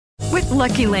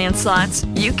Lucky Land Slots,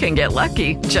 you can get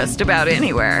lucky just about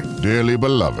anywhere. Dearly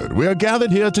beloved, we are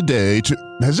gathered here today to...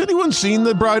 Has anyone seen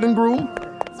the bride and groom?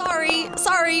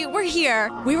 Sorry, we're here.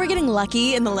 We were getting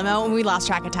lucky in the limo and we lost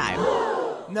track of time.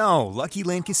 No, Lucky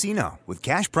Land Casino, with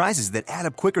cash prizes that add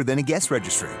up quicker than a guest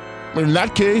registry. In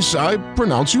that case, I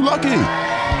pronounce you lucky.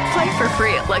 Play for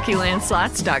free at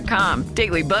LuckyLandSlots.com.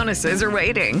 Daily bonuses are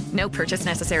waiting. No purchase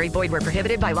necessary. Void where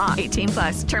prohibited by law.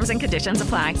 18+. Terms and conditions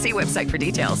apply. See website for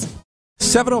details.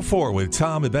 7:04 with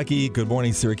Tom and Becky. Good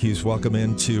morning, Syracuse. Welcome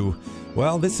into,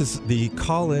 well, this is the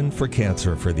call-in for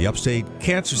cancer for the Upstate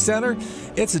Cancer Center.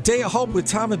 It's a day of hope with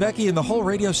Tom and Becky and the whole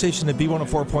radio station at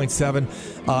B104.7.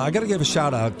 I got to give a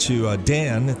shout-out to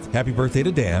Dan. Happy birthday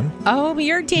to Dan. Oh,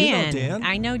 you're Dan. You know Dan.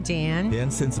 I know Dan. Dan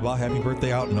Sinsabal, happy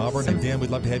birthday out in Auburn. And Dan, we'd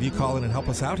love to have you call in and help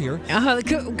us out here. Oh,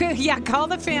 good. Yeah, call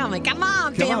the family. Come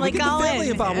on, family, call the family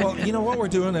in. Involved. Well, you know what we're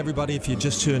doing, everybody, if you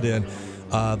just tuned in.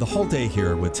 The whole day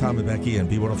here with Tom and Becky and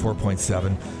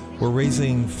B104.7, we're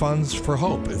raising funds for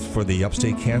hope for the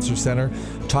Upstate Cancer Center,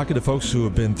 talking to folks who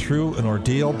have been through an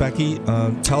ordeal. Becky,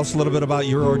 tell us a little bit about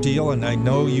your ordeal, and I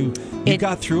know you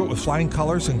got through it with flying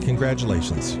colors, and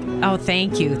congratulations. Oh,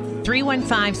 thank you.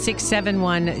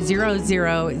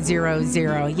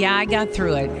 315-671-0000. Yeah, I got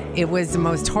through it. It was the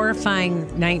most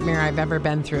horrifying nightmare I've ever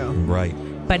been through. Right.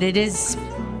 But it's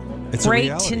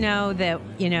great to know that,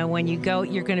 when you go,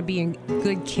 you're going to be in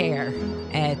good care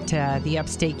at the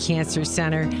Upstate Cancer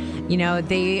Center.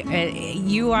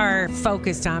 You are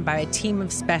focused on by a team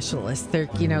of specialists. There,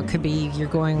 could be you're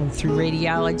going through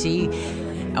radiology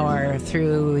or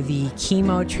through the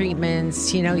chemo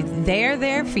treatments. They're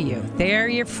there for you. They're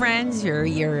your friends.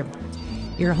 Your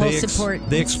whole support.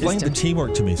 They explained system. the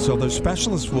teamwork to me. So the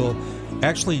specialists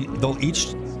they'll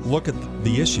each look at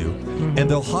the issue, and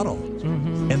they'll huddle.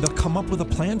 And they'll come up with a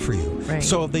plan for you. Right.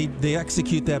 So they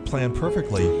execute that plan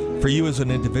perfectly for you as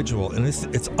an individual. And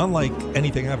it's unlike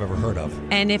anything I've ever heard of.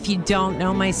 And if you don't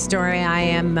know my story, I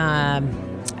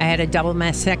had a double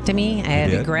mastectomy. I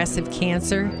had aggressive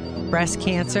cancer, breast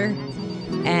cancer.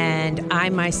 And I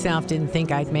myself didn't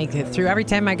think I'd make it through. Every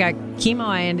time I got chemo,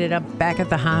 I ended up back at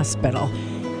the hospital.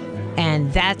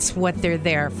 And that's what they're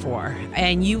there for.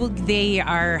 And they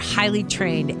are highly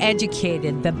trained,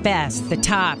 educated, the best, the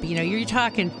top. You're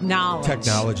talking knowledge.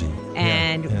 Technology.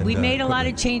 And we made a lot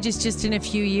of changes just in a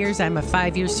few years. I'm a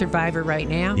 5-year survivor right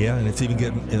now. Yeah, and it's even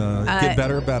getting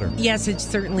better and better. Yes, it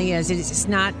certainly is. It's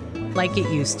not like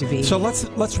it used to be. So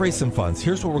let's raise some funds.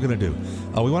 Here's what we're going to do.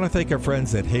 We want to thank our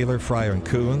friends at Haylor, Freyer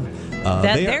Coon.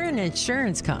 They're an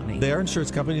insurance company. They are an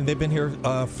insurance company, and they've been here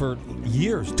for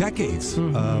years, decades,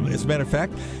 as a matter of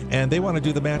fact. And they want to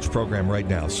do the match program right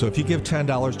now. So if you give $10,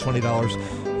 $20,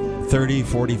 $30,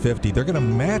 $40, $50, they're going to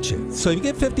match it. So you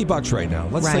get $50 right now.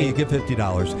 Let's say you give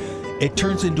 $50. It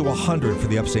turns into $100 for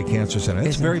the Upstate Cancer Center.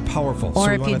 It's very powerful.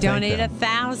 Or if you donate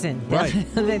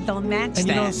 $1,000, they'll match that.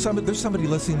 And there's somebody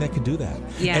listening that can do that.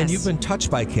 Yes. And you've been touched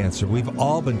by cancer. We've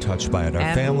all been touched by it.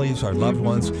 Our families, our loved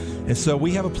ones. And so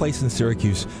we have a place in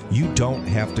Syracuse. You don't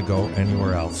have to go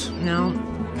anywhere else. No.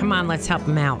 Come on, let's help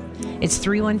them out. It's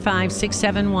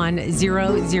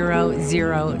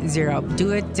 315-671-0000.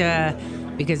 Do it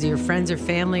because of your friends or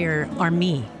family or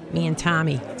me and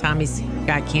Tommy. Tommy's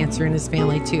got cancer in his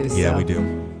family, too. Yeah, we do.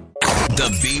 The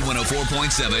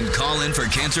B104.7 Call-In for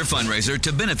Cancer fundraiser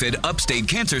to benefit Upstate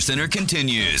Cancer Center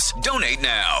continues. Donate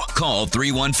now. Call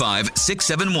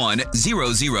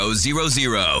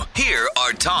 315-671-0000. Here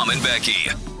are Tom and Becky.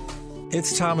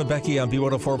 It's Tom and Becky on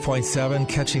B104.7,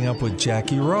 catching up with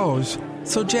Jackie Rose.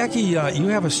 So, Jackie, you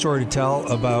have a story to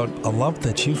tell about a lump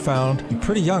that you found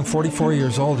pretty young, 44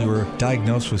 years old. You were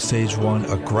diagnosed with stage 1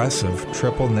 aggressive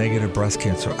triple-negative breast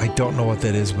cancer. I don't know what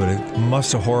that is, but it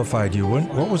must have horrified you.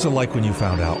 What was it like when you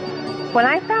found out? When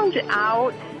I found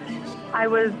out, I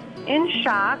was in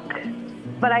shock,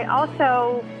 but I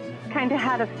also kind of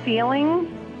had a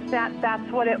feeling that that's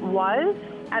what it was.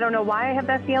 I don't know why I had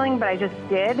that feeling, but I just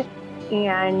did.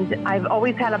 And I've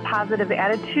always had a positive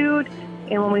attitude.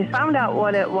 And when we found out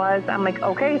what it was, I'm like,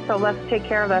 okay, so let's take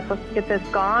care of this. Let's get this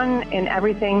gone. And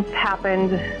everything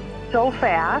happened so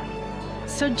fast.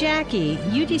 So, Jackie,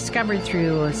 you discovered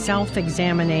through a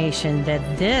self-examination that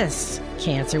this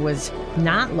cancer was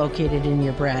not located in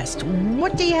your breast.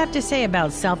 What do you have to say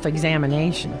about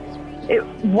self-examination? It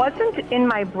wasn't in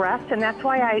my breast, and that's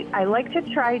why I like to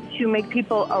try to make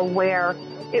people aware.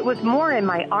 It was more in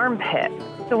my armpit.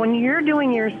 So when you're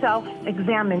doing your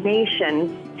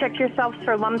self-examination, check yourself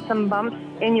for lumps and bumps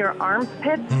in your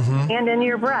armpit and in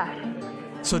your breast.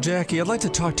 So, Jackie, I'd like to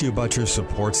talk to you about your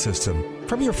support system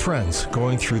from your friends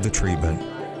going through the treatment.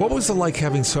 What was it like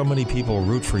having so many people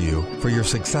root for you for your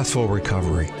successful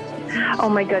recovery? Oh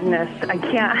my goodness, I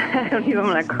can't, I don't even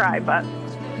want to cry, but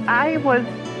I was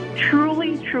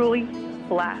truly, truly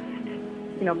blessed,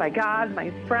 by God,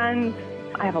 my friends.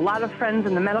 I have a lot of friends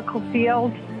in the medical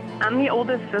field. I'm the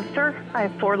oldest sister. I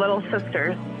have 4 little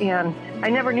sisters, and I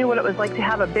never knew what it was like to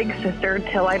have a big sister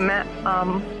till I met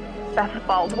Beth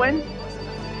Baldwin.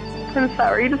 I'm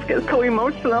sorry, it just gets so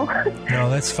emotional. No,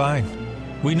 that's fine.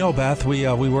 We know Beth. We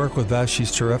work with Beth.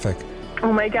 She's terrific.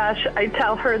 Oh my gosh, I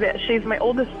tell her that she's my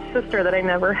oldest sister that I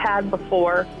never had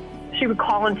before. She would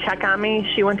call and check on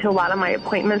me. She went to a lot of my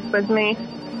appointments with me.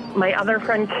 My other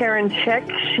friend, Karen Chick,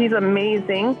 she's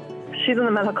amazing. She's in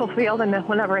the medical field, and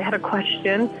whenever I had a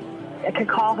question, I could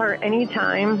call her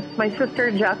anytime. My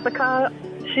sister, Jessica,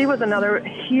 she was another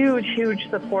huge, huge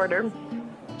supporter.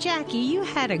 Jackie, you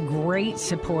had a great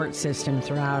support system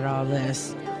throughout all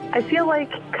this. I feel like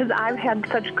because I've had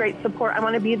such great support, I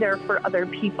want to be there for other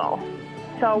people.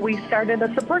 So we started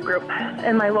a support group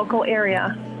in my local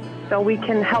area so we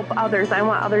can help others. I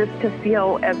want others to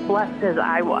feel as blessed as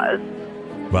I was.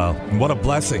 Well, what a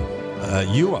blessing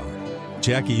you are.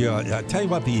 Jackie, I tell you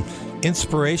what, the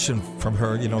inspiration from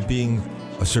her, being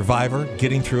a survivor,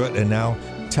 getting through it, and now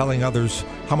telling others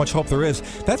how much hope there is.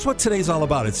 That's what today's all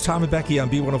about. It's Tom and Becky on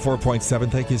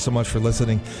B104.7. Thank you so much for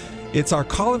listening. It's our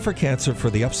Call in for Cancer for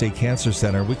the Upstate Cancer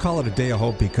Center. We call it a day of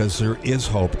hope because there is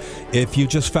hope. If you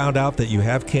just found out that you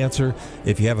have cancer,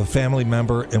 if you have a family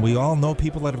member, and we all know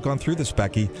people that have gone through this,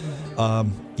 Becky,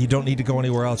 you don't need to go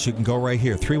anywhere else. You can go right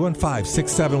here,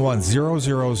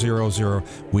 315-671-0000.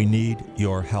 We need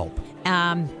your help.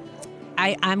 I'm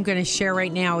going to share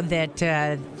right now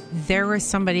that there was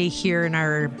somebody here in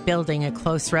our building, a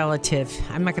close relative.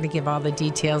 I'm not going to give all the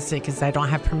details because I don't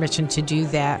have permission to do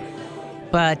that.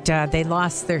 But they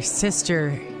lost their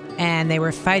sister, and they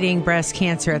were fighting breast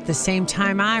cancer at the same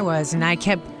time I was. And I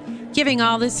kept giving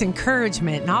all this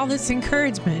encouragement.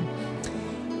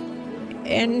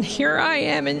 And here I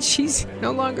am, and she's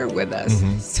no longer with us.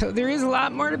 Mm-hmm. So there is a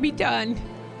lot more to be done.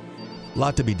 A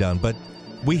lot to be done, but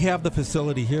we have the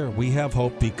facility here. We have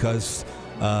hope because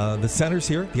the center's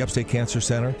here, the Upstate Cancer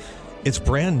Center. It's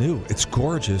brand new. It's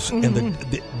gorgeous. Mm-hmm. And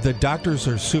the doctors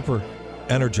are super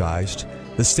energized.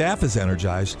 The staff is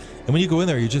energized. And when you go in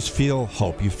there, you just feel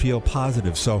hope. You feel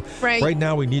positive. So right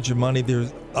now we need your money.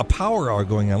 There's a power hour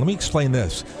going on. Let me explain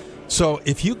this. So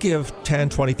if you give $10,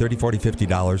 $20, $30, $40,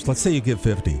 $50, let's say you give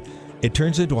 $50, it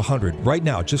turns into $100 right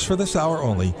now, just for this hour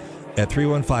only, at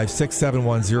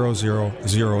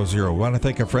 315-671-0000. We want to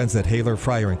thank our friends at Haylor,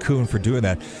 Freyer, and Coon for doing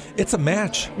that. It's a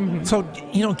match. Mm-hmm. So,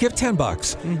 give $10.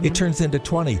 Mm-hmm. It turns into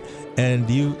 $20. And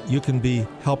you can be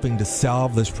helping to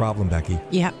solve this problem, Becky.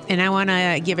 Yeah, and I want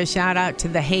to give a shout out to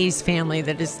the Hayes family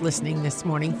that is listening this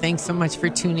morning. Thanks so much for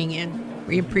tuning in.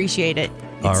 We appreciate it.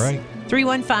 All right.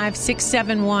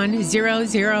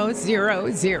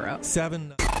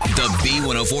 315-671-0000. The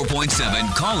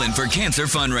B104.7 Call in for Cancer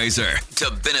Fundraiser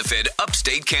to benefit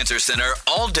Upstate Cancer Center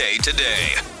all day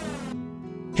today.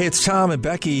 Hey, it's Tom and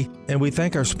Becky, and we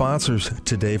thank our sponsors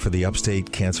today for the Upstate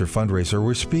Cancer Fundraiser.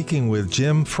 We're speaking with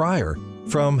Jim Freyer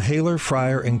from Haylor,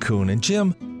 Freyer, and Coon. And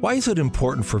Jim, why is it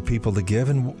important for people to give,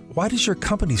 and why does your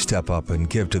company step up and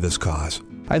give to this cause?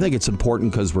 I think it's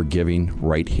important because we're giving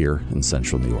right here in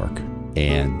Central New York.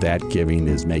 And that giving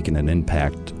is making an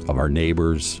impact of our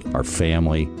neighbors, our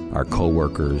family, our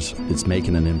coworkers. It's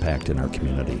making an impact in our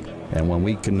community. And when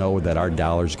we can know that our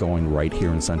dollar's going right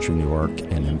here in Central New York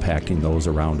and impacting those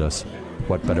around us,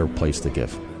 what better place to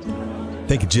give?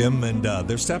 Thank you, Jim. And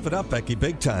they're stepping up, Becky,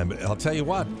 big time. I'll tell you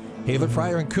what, Haylor,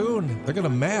 Freyer, and Coon, they're going to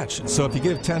match. So if you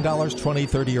give $10, $20,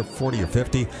 $30, or $40, or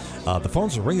 $50, the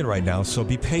phones are ringing right now, so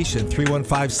be patient.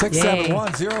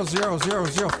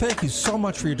 315-671-0000. Thank you so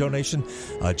much for your donation.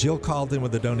 Jill called in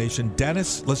with a donation.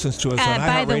 Dennis listens to us on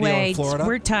iHeartRadio in Florida.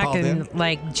 We're talking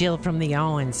like Jill from the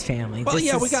Owens family. Well,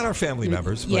 we got our family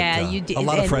members. But, you do. A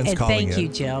lot of friends calling in. Thank you,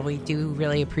 Jill. We do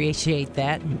really appreciate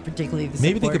that, and particularly the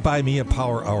support. Maybe they could buy me a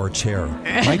Power Hour chair.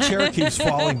 My chair keeps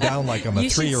falling down like I'm a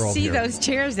 3-year-old here. You should see those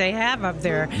chairs they have up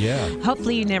there. Yeah.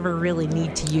 Hopefully you never really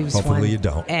need to use one. Hopefully you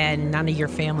don't. And none of your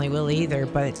family will either,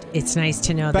 but it's nice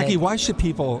to know Becky, why should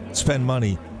people spend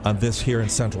money on this here in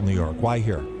Central New York? Why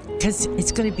here? Because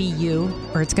it's going to be you,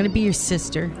 or it's going to be your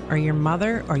sister, or your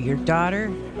mother, or your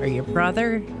daughter, or your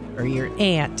brother, or your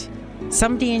aunt.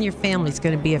 Somebody in your family is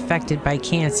going to be affected by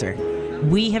cancer.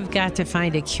 We have got to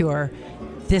find a cure.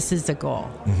 This is the goal.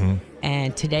 Mm-hmm.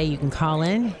 And today you can call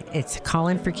in. It's Call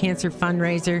in for Cancer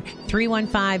Fundraiser,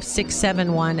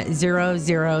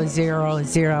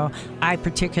 315-671-0000. I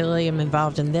particularly am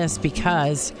involved in this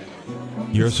because...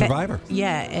 You're a survivor.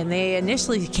 Yeah, and they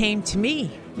initially came to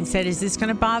me and said, is this going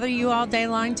to bother you all day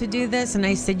long to do this? And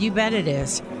I said, you bet it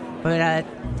is. but I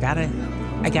gotta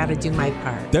do my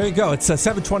part. There you go. It's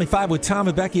 7:25 with Tom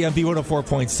and Becky on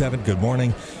B104.7. Good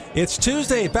morning. It's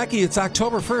Tuesday. Becky, it's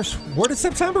October 1st. Where did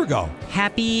September go?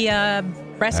 Happy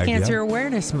Breast Cancer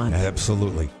Awareness Month.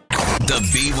 Absolutely. The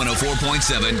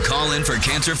B104.7 Call In for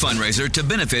Cancer fundraiser to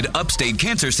benefit Upstate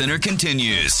Cancer Center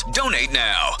continues. Donate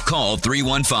now. Call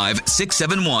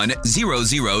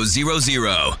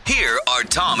 315-671-0000. Here are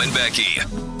Tom and Becky.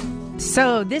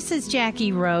 So this is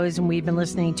Jackie Rose, and we've been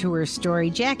listening to her story.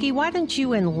 Jackie, why don't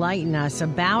you enlighten us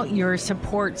about your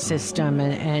support system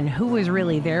and who was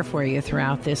really there for you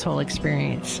throughout this whole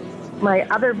experience? My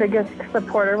other biggest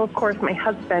supporter, of course, my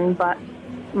husband, but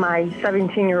my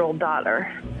 17-year-old daughter,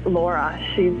 Laura.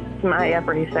 She's my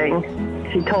everything.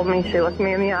 She told me, she looked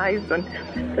me in the eyes when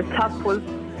the tough was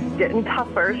getting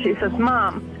tougher. She says,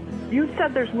 Mom, you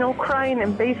said there's no crying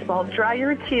in baseball. Dry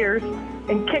your tears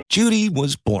and kick. Judy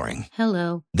was boring.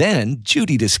 Hello. Then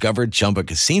Judy discovered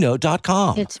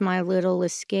ChumbaCasino.com. It's my little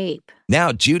escape.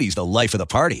 Now Judy's the life of the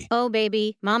party. Oh,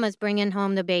 baby, mama's bringing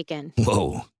home the bacon.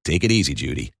 Whoa, take it easy,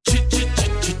 Judy.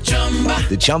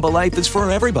 The Chumba life is for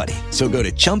everybody. So go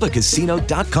to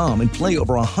ChumbaCasino.com and play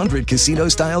over 100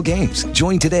 casino-style games.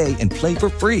 Join today and play for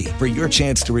free for your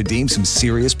chance to redeem some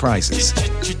serious prizes.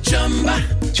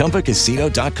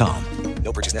 ChumbaCasino.com.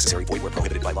 No purchase necessary. Void where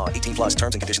prohibited by law. 18 plus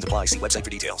terms and conditions apply. See website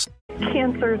for details.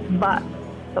 Cancer's butt.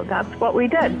 So that's what we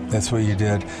did. That's what you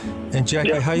did. And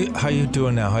Jackie, how you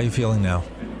doing now? How are you feeling now?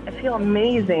 I feel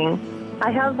amazing.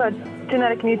 I have a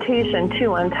genetic mutation,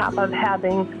 too, on top of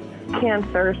having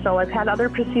cancer. So I've had other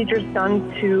procedures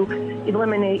done to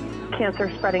eliminate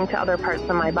cancer spreading to other parts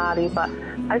of my body. But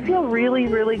I feel really,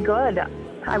 really good.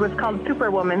 I was called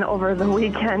Superwoman over the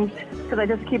weekend because I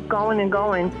just keep going and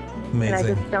going. Amazing. And I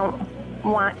just don't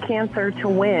want cancer to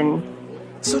win.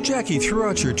 So, Jackie,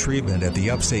 throughout your treatment at the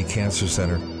Upstate Cancer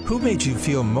Center, who made you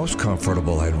feel most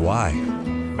comfortable and why?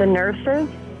 The nurses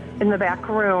in the back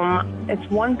room. It's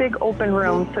one big open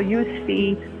room, so you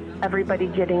see everybody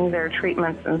getting their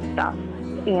treatments and stuff.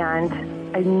 And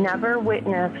I never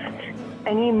witnessed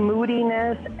any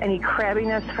moodiness, any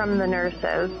crabbiness from the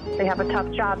nurses. They have a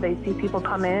tough job. They see people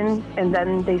come in, and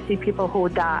then they see people who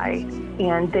die.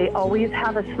 And they always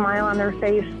have a smile on their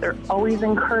face. They're always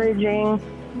encouraging.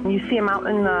 You see them out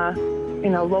in the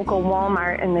local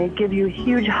Walmart, and they give you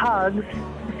huge hugs.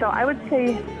 So I would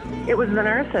say it was the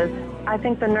nurses. I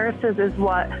think the nurses is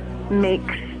what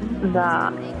makes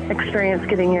the experience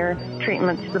getting your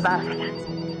treatments the best.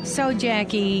 So,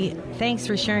 Jackie, thanks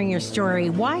for sharing your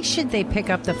story. Why should they pick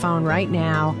up the phone right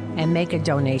now and make a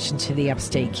donation to the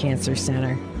Upstate Cancer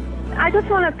Center? I just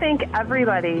want to thank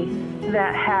everybody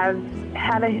that has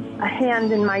had a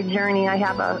hand in my journey. I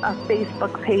have a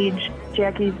Facebook page,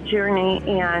 Jackie's Journey,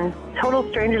 and total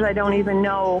strangers I don't even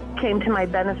know came to my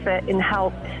benefit and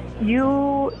helped.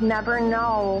 You never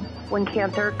know when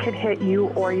cancer could hit you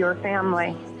or your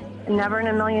family. Never in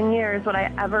a million years would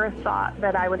I ever thought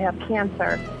that I would have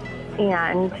cancer.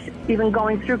 And even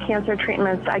going through cancer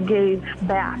treatments, I gave to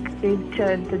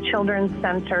the Children's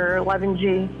Center,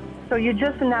 11G. So you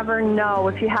just never know.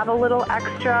 If you have a little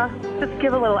extra, just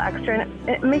give a little extra. And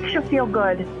it makes you feel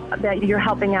good that you're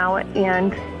helping out.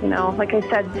 And, like I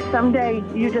said, someday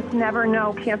you just never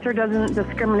know. Cancer doesn't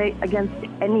discriminate against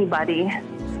anybody.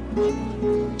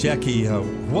 Jackie,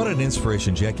 what an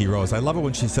inspiration, Jackie Rose. I love it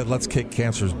when she said, let's kick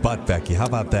cancer's butt, Becky. How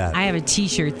about that? I have a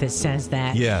T-shirt that says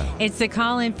that. Yeah. It's the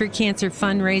Call In for Cancer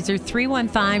fundraiser,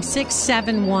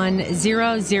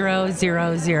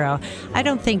 315-671-0000. I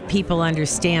don't think people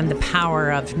understand the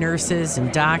power of nurses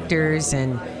and doctors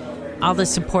and all the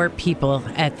support people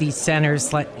at these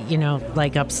centers, like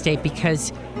Upstate,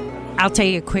 because I'll tell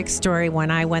you a quick story.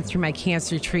 When I went through my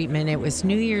cancer treatment, it was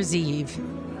New Year's Eve.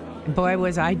 Boy,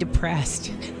 was I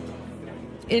depressed.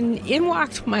 And in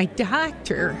walked my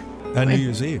doctor. On New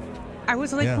Year's Eve. I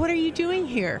was like, What are you doing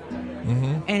here?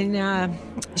 Mm-hmm. And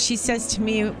she says to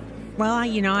me, well,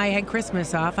 I had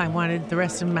Christmas off. I wanted the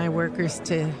rest of my workers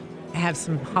to have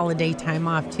some holiday time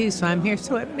off, too. So I'm here.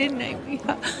 So at midnight, we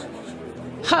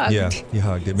hugged. Yeah, you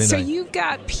hugged at midnight. So you've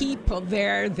got people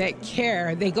there that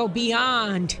care. They go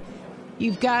beyond.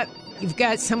 You've got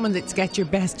someone that's got your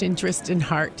best interest in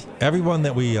heart. Everyone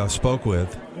that we spoke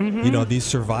with, these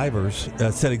survivors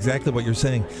said exactly what you're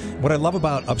saying. What I love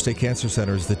about Upstate Cancer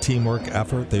Center is the teamwork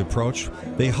effort, the approach.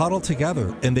 They huddle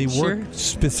together, and they work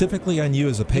specifically on you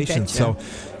as a patient. So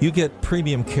you get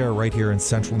premium care right here in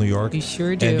Central New York. You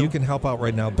sure do. And you can help out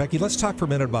right now. Becky, let's talk for a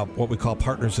minute about what we call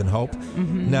Partners in Hope.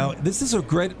 Mm-hmm. Now, this is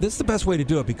the best way to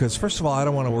do it because, first of all, I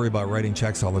don't want to worry about writing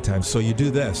checks all the time. So you do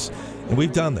this, and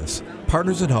we've done this.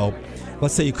 Partners in Hope.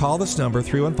 Let's say you call this number,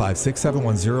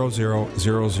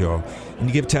 315-671-0000, and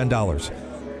you give $10.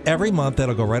 every month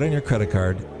that'll go right on your credit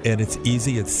card, and it's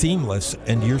easy, it's seamless,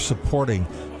 and you're supporting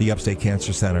the Upstate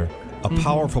Cancer Center, a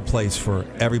powerful place for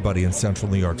everybody in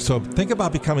Central New York. So think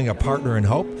about becoming a partner in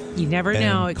hope. You never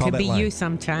know. It could be line. you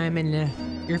sometime and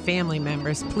your family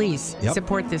members. Please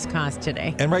support this cause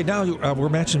today. And right now, we're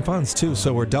matching funds, too,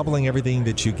 so we're doubling everything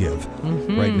that you give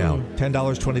right now. $10,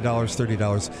 $20,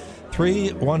 $30,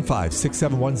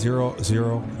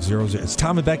 315-671-0000. It's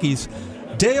Tom and Becky's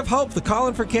Day of Hope, the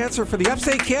Calling for Cancer for the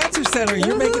Upstate Cancer Center.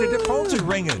 You're making a difference. Phones are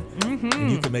ringing.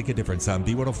 And you can make a difference on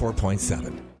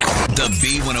B104.7. The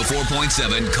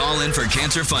B104.7 Call-In for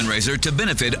Cancer fundraiser to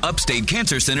benefit Upstate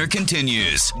Cancer Center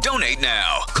continues. Donate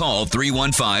now. Call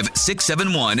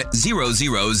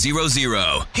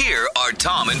 315-671-0000. Here are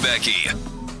Tom and Becky.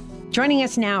 Joining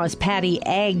us now is Patty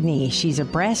Agne. She's a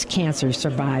breast cancer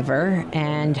survivor.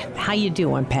 And how you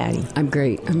doing, Patty? I'm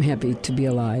great. I'm happy to be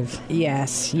alive.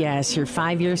 Yes. You're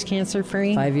 5 years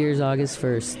cancer-free? 5 years, August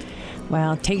 1st.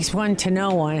 Well, it takes one to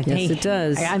know one. Yes, it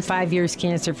does. I'm 5 years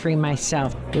cancer-free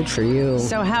myself. Good for you.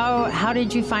 So how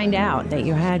did you find out that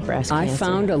you had breast cancer? I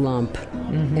found a lump,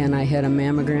 and I had a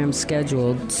mammogram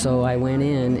scheduled, so I went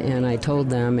in and I told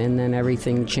them, and then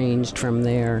everything changed from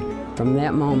there. From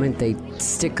that moment, they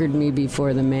stickered me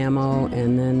before the mammo,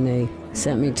 and then they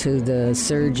sent me to the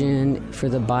surgeon for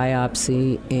the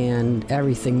biopsy, and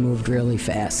everything moved really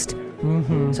fast.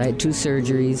 So I had 2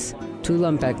 surgeries. 2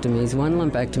 lumpectomies, 1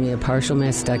 lumpectomy, a partial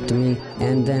mastectomy,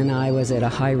 and then I was at a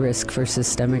high risk for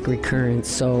systemic recurrence,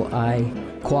 so I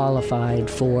qualified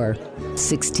for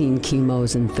 16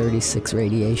 chemos and 36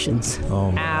 radiations.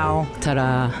 Oh, ow.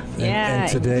 Ta-da. Yeah.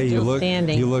 And today you look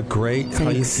great. Thanks.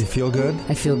 How you feel good?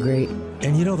 I feel great.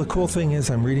 And you know, the cool thing is,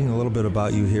 I'm reading a little bit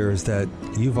about you here, is that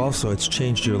it's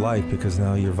changed your life because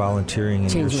now you're volunteering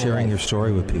and you're sharing your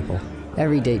story with people.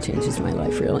 Every day changes my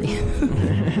life, really.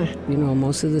 You know,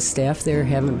 most of the staff there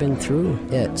haven't been through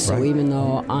it. So even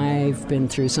though I've been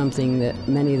through something that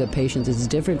many of the patients is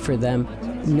different for them,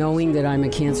 knowing that I'm a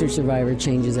cancer survivor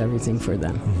changes everything for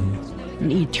them.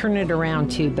 You turn it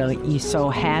around, too, though. You sew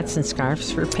hats and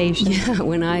scarves for patients? Yeah,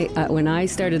 when I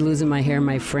started losing my hair,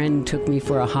 my friend took me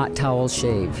for a hot towel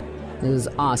shave. It was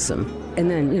awesome. And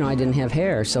then, I didn't have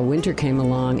hair, so winter came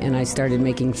along and I started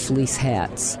making fleece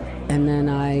hats. And then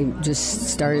I just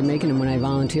started making them. When I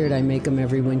volunteered, I make them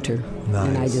every winter. Nice.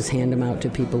 And I just hand them out to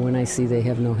people when I see they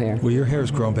have no hair. Well, your hair's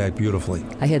grown back beautifully.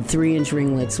 I had 3-inch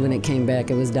ringlets when it came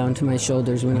back. It was down to my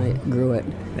shoulders when I grew it.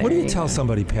 What do you tell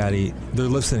somebody, Patty? They're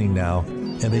listening now,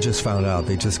 and they just found out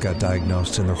they just got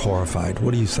diagnosed and they're horrified.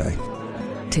 What do you say?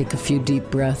 Take a few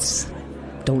deep breaths.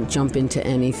 Don't jump into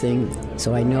anything.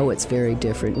 So I know it's very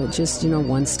different, but just,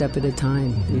 one step at a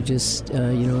time. You just,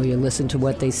 you listen to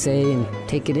what they say and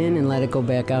take it in and let it go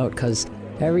back out, because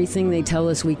everything they tell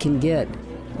us we can get,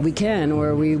 we can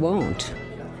or we won't.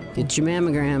 Get your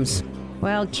mammograms.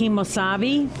 Well,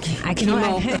 chemosabi.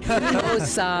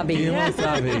 Chemosabi.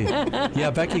 Chemosabi. Yeah,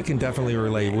 Becky can definitely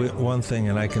relate. One thing,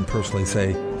 and I can personally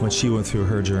say, when she went through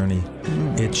her journey,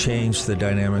 it changed the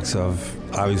dynamics of,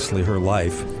 obviously, her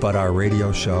life, but our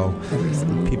radio show.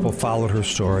 People followed her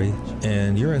story,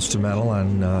 and you're instrumental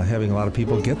on having a lot of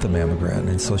people get the mammogram,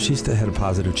 and so she's had a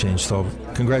positive change. So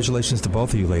congratulations to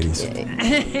both of you ladies.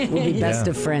 We'll be best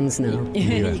of friends now.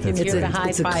 Yeah,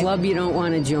 it's a club you don't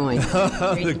want to join.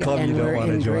 The club you don't want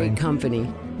to join. Great company.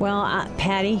 Well,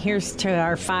 Patty, here's to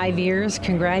our 5 years.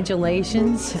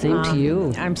 Congratulations. Same to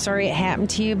you. I'm sorry it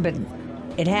happened to you, but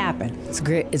it happened. It's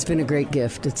great. It's been a great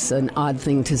gift. It's an odd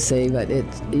thing to say, but it,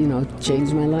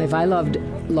 changed my life. I loved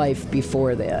life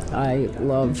before that. I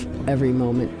love every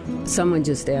moment. Someone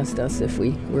just asked us if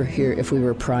we were here, if we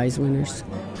were prize winners.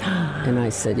 And I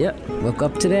said, yep, woke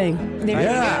up today. There you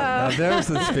go. Now there's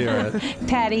the spirit.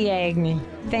 Patty Agne,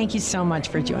 thank you so much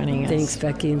for joining us. Thanks,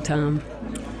 Becky and Tom.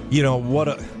 What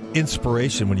an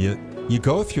inspiration when you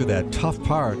go through that tough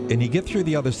part and you get through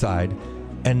the other side,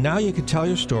 and now you can tell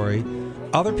your story.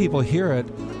 Other people hear it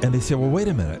and they say, well, wait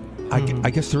a minute. I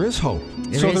guess there is hope.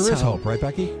 There is hope, right,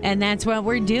 Becky? And that's what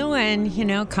we're doing,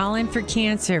 Call in for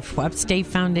cancer, Upstate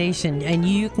Foundation. And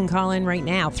you can call in right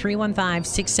now,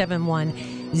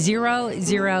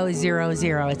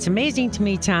 315-671-0000. It's amazing to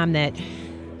me, Tom, that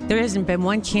there hasn't been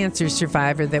one cancer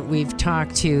survivor that we've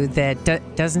talked to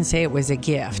that doesn't say it was a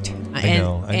gift. I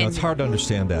know. It's hard to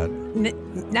understand that.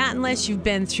 Not unless you've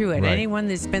been through it. Right. Anyone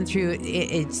that's been through it,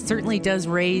 it certainly does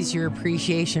raise your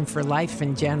appreciation for life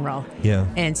in general. Yeah.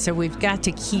 And so we've got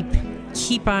to keep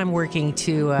on working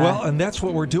to... well, and that's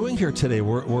what we're doing here today.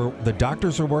 We're the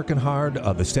doctors are working hard.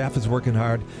 The staff is working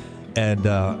hard. And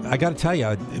I got to tell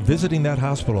you, visiting that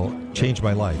hospital changed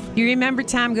my life. You remember,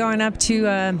 Tom, going up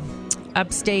to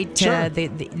Upstate, Sure.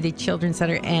 the Children's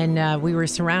Center, and we were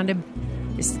surrounded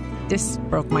this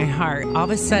broke my heart. All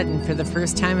of a sudden, for the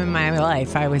first time in my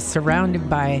life, I was surrounded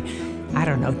by,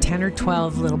 10 or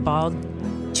 12 little bald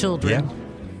children. Yeah.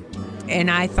 And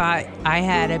I thought I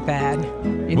had it bad.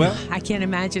 Well, I can't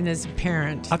imagine as a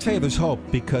parent. I'll tell you, there's hope,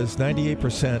 because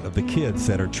 98% of the kids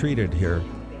that are treated here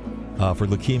for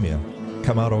leukemia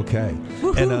come out okay.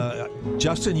 Woo-hoo. And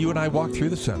Justin, you and I walked through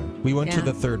the center. We went to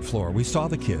the third floor. We saw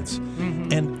the kids.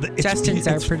 Mm-hmm. And Justin's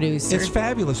our producer. It's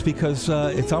fabulous because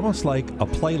it's almost like a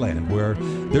playland where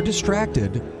they're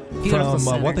distracted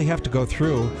from what they have to go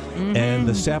through, and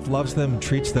the staff loves them and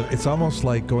treats them. It's almost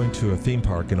like going to a theme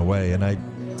park in a way. And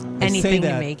anything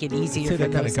to make it easier for those kids. I say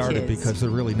that kind of guarded because they're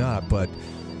really not, but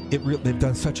they've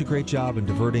done such a great job in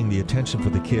diverting the attention for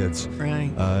the kids,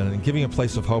 right? And giving a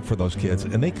place of hope for those kids.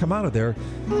 And they come out of there,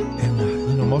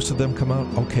 and most of them come out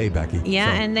okay, Becky. Yeah,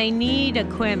 so. And they need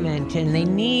equipment, and they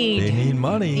need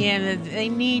money. Yeah, they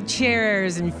need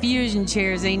chairs and fusion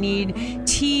chairs. They need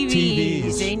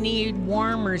TVs. They need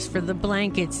warmers for the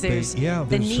blankets.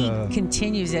 The need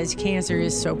continues as cancer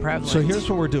is so prevalent. So here's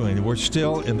what we're doing. We're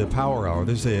still in the power hour.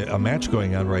 There's a match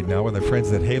going on right now with our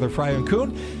friends at Haylor, Freyer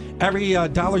Coon. Every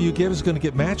dollar you give is going to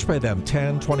get matched by them,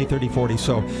 10, 20, 30, 40.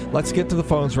 So let's get to the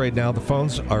phones right now. The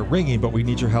phones are ringing, but we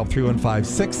need your help.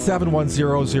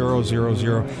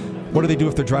 315-671-0000. What do they do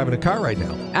if they're driving a car right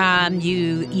now?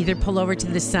 You either pull over to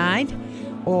the side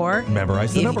or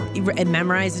memorize the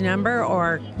number,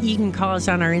 or you can call us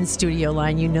on our in-studio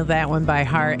line. You know that one by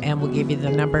heart, and we'll give you the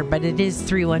number. But it is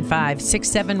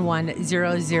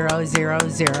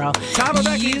 315-671-0000. Tom and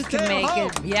Becky, you can make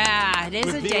it. Yeah, it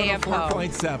is a day of hope.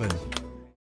 104.7.